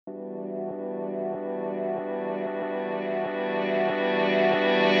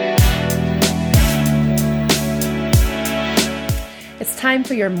time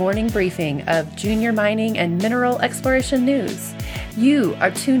for your morning briefing of junior mining and mineral exploration news. You are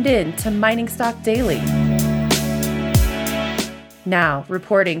tuned in to Mining Stock Daily. Now,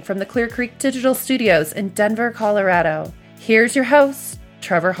 reporting from the Clear Creek Digital Studios in Denver, Colorado, here's your host,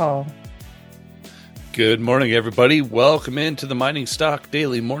 Trevor Hall. Good morning, everybody. Welcome into the Mining Stock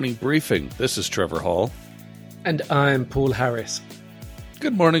Daily morning briefing. This is Trevor Hall. And I'm Paul Harris.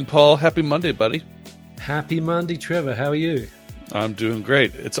 Good morning, Paul. Happy Monday, buddy. Happy Monday, Trevor. How are you? I'm doing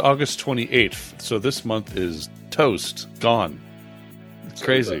great. It's August 28th, so this month is toast, gone. It's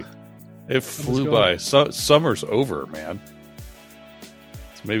crazy. It flew by. Summer's over, man.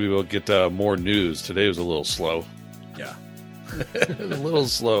 So maybe we'll get more news. Today was a little slow. Yeah. A little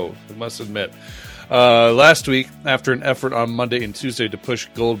slow, I must admit. Last week, after an effort on Monday and Tuesday to push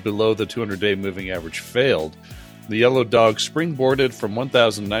gold below the 200-day moving average failed, the yellow dog springboarded from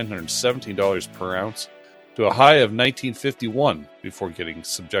 $1,917 per ounce to a high of $1,951 before getting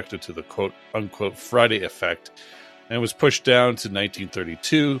subjected to the quote-unquote Friday effect, and was pushed down to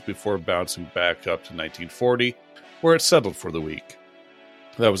 $1,932 before bouncing back up to $1,940, where it settled for the week.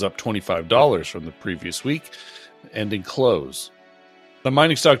 That was up $25 from the previous week, ending close. The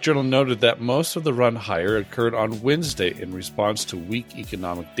Mining Stock Journal noted that most of the run higher occurred on Wednesday in response to weak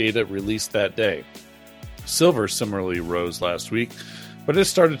economic data released that day. Silver similarly rose last week, but it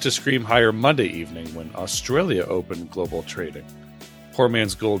started to scream higher Monday evening when Australia opened global trading. Poor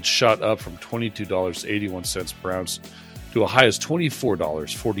man's gold shot up from $22.81 per ounce to a high as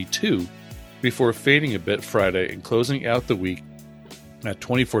 $24.42 before fading a bit Friday and closing out the week at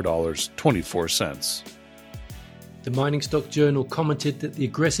 $24.24. The Mining Stock Journal commented that the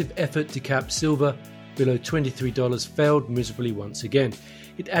aggressive effort to cap silver below $23 failed miserably once again.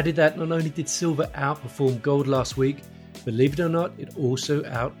 It added that not only did silver outperform gold last week, believe it or not, it also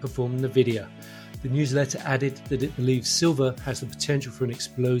outperformed Nvidia. The newsletter added that it believes silver has the potential for an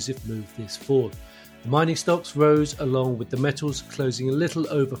explosive move this fall. The mining stocks rose along with the metals, closing a little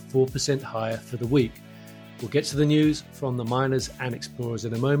over 4% higher for the week. We'll get to the news from the miners and explorers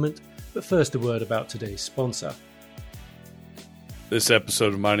in a moment, but first a word about today's sponsor. This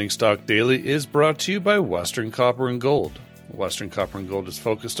episode of Mining Stock Daily is brought to you by Western Copper and Gold. Western Copper and Gold is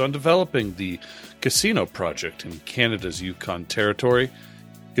focused on developing the Casino project in Canada's Yukon Territory.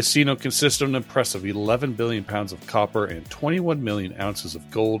 Casino consists of an impressive 11 billion pounds of copper and 21 million ounces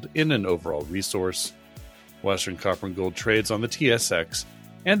of gold in an overall resource. Western Copper and Gold trades on the TSX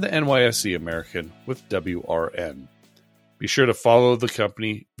and the NYSE American with WRN. Be sure to follow the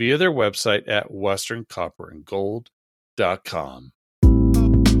company via their website at westerncopperandgold.com.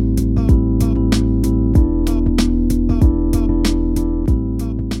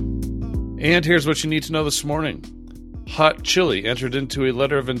 And here's what you need to know this morning. Hot Chili entered into a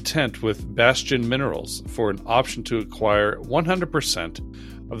letter of intent with Bastion Minerals for an option to acquire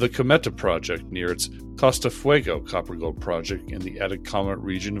 100% of the Cometa project near its Costa Fuego copper-gold project in the Atacama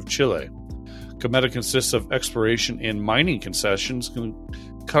region of Chile. Cometa consists of exploration and mining concessions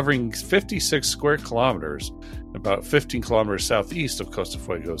covering 56 square kilometers, about 15 kilometers southeast of Costa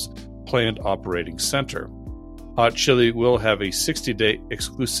Fuego's planned operating center. Hot Chili will have a 60-day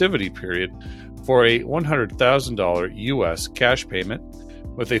exclusivity period for a $100,000 U.S. cash payment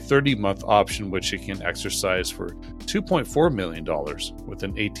with a 30-month option which it can exercise for $2.4 million with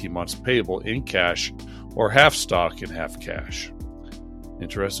an 18 months payable in cash or half stock and half cash.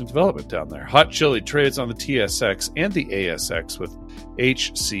 Interesting development down there. Hot Chili trades on the TSX and the ASX with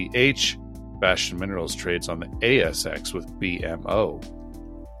HCH. Bastion Minerals trades on the ASX with BMO.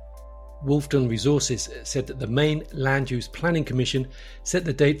 Wolfden Resources said that the Maine Land Use Planning Commission set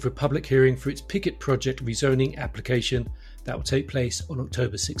the date for a public hearing for its Pickett project rezoning application that will take place on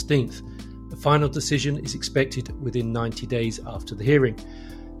October 16th. The final decision is expected within 90 days after the hearing.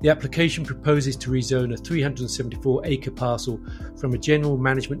 The application proposes to rezone a 374-acre parcel from a general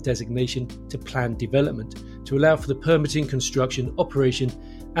management designation to planned development to allow for the permitting, construction, operation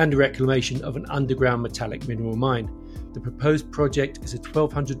and reclamation of an underground metallic mineral mine. The proposed project is a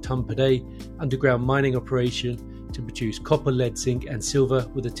 1,200 tonne per day underground mining operation to produce copper, lead, zinc and silver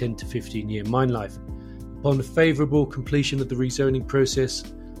with a 10 to 15 year mine life. Upon the favourable completion of the rezoning process,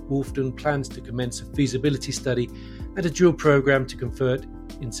 Wolfden plans to commence a feasibility study and a drill program to convert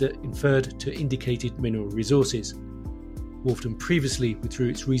inferred to indicated mineral resources. Wolfden previously withdrew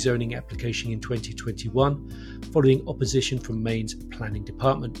its rezoning application in 2021 following opposition from Maine's planning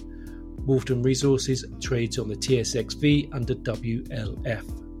department. Wolfden Resources trades on the TSXV under WLF.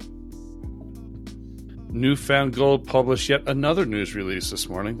 Newfound Gold published yet another news release this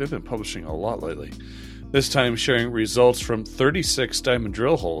morning. They've been publishing a lot lately. this time sharing results from 36 diamond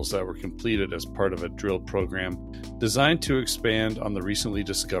drill holes that were completed as part of a drill program designed to expand on the recently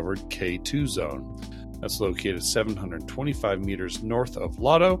discovered K2 zone. That's located 725 meters north of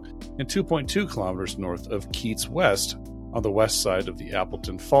Lotto and 2.2 kilometers north of Keats West on the west side of the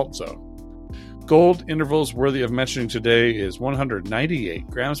Appleton Fault Zone. Gold intervals worthy of mentioning today is 198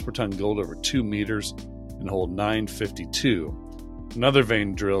 grams per ton gold over 2 meters in hole 952. Another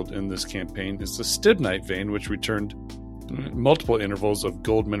vein drilled in this campaign is the stibnite vein, which returned multiple intervals of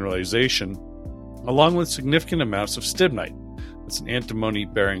gold mineralization, along with significant amounts of stibnite. It's an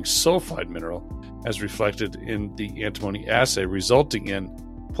antimony-bearing sulfide mineral, as reflected in the antimony assay, resulting in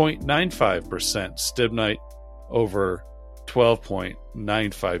 0.95% stibnite over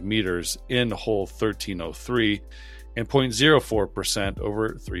 12.95 meters in hole 1303 and 0.04% over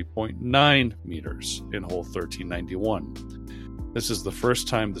 3.9 meters in hole 1391. This is the first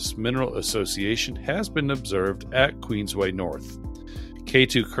time this mineral association has been observed at Queensway North.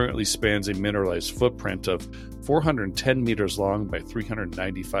 K2 currently spans a mineralized footprint of 410 meters long by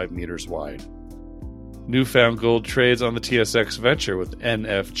 395 meters wide. Newfound Gold trades on the TSX Venture with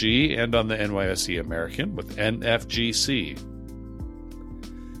NFG and on the NYSE American with NFGC.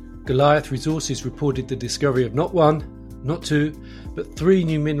 Goliath Resources reported the discovery of not one, not two, but three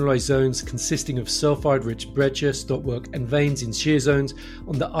new mineralized zones consisting of sulfide-rich breccia, stockwork and veins in shear zones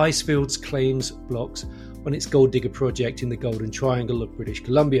on the Icefields Claims blocks on its Gold Digger project in the Golden Triangle of British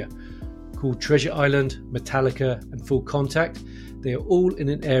Columbia. Called Treasure Island, Metallica and Full Contact, they are all in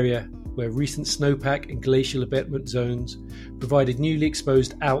an area where recent snowpack and glacial abatement zones provided newly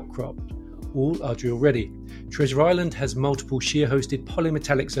exposed outcrop. All are drill ready. Treasure Island has multiple shear-hosted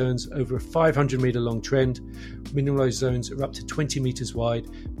polymetallic zones over a 500-metre-long trend. Mineralised zones are up to 20 metres wide,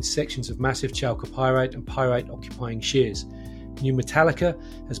 with sections of massive chalcopyrite and pyrite occupying shears. New Metallica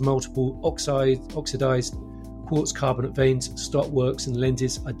has multiple oxidised quartz carbonate veins, stockworks and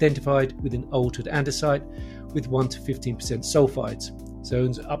lenses identified within altered andesite with 1 to 15% sulfides.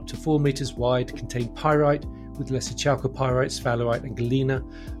 Zones up to 4 metres wide contain pyrite with lesser chalcopyrite, sphalerite and galena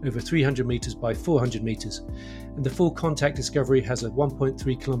over 300 metres by 400 metres. And the Full Contact discovery has a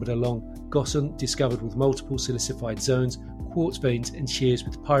 1.3 kilometre long gossan discovered with multiple silicified zones, quartz veins and shears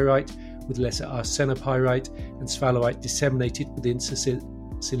with pyrite with lesser arsenopyrite and sphalerite disseminated within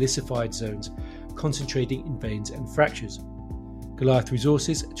silicified zones, concentrating in veins and fractures. Goliath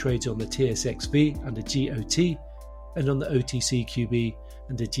Resources trades on the TSXV under GOT and on the OTCQB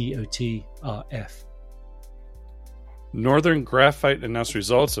under GOTRF. Northern Graphite announced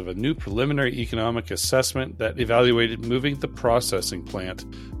results of a new preliminary economic assessment that evaluated moving the processing plant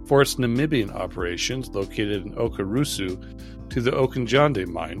for its Namibian operations located in Okarusu to the Okanjande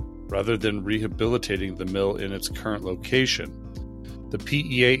mine, rather than rehabilitating the mill in its current location. The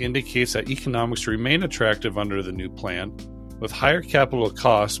PEA indicates that economics remain attractive under the new plan, with higher capital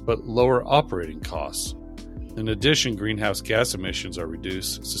costs but lower operating costs. In addition, greenhouse gas emissions are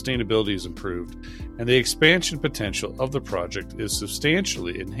reduced, sustainability is improved, and the expansion potential of the project is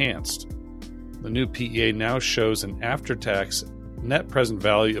substantially enhanced. The new PEA now shows an after-tax net present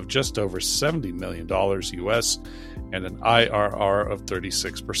value of just over $70 million US and an IRR of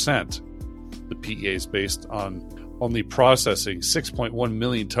 36%. The PEA is based on only processing 6.1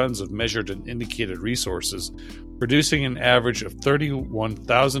 million tons of measured and indicated resources, producing an average of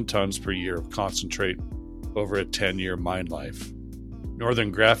 31,000 tons per year of concentrate over a 10-year mine life. Northern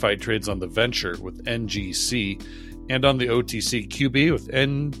Graphite trades on the Venture with NGC and on the OTCQB with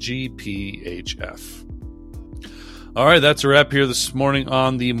NGPHF. All right, that's a wrap here this morning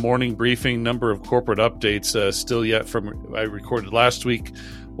on the morning briefing. Number of corporate updates still yet from I recorded last week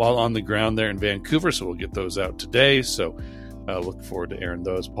while on the ground there in Vancouver, so we'll get those out today. So look forward to airing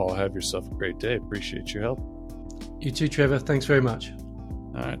those. Paul, have yourself a great day. Appreciate your help. You too, Trevor. Thanks very much.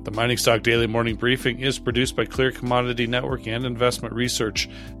 All right, the Mining Stock Daily Morning Briefing is produced by Clear Commodity Network and Investment Research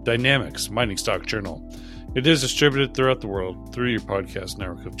Dynamics Mining Stock Journal. It is distributed throughout the world through your podcast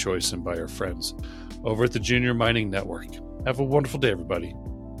network of choice and by our friends over at the Junior Mining Network. Have a wonderful day, everybody.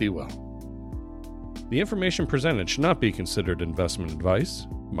 Be well. The information presented should not be considered investment advice.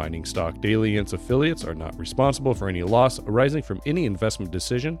 Mining Stock Daily and its affiliates are not responsible for any loss arising from any investment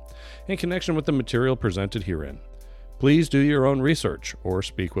decision in connection with the material presented herein. Please do your own research or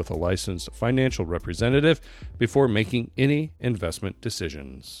speak with a licensed financial representative before making any investment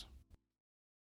decisions.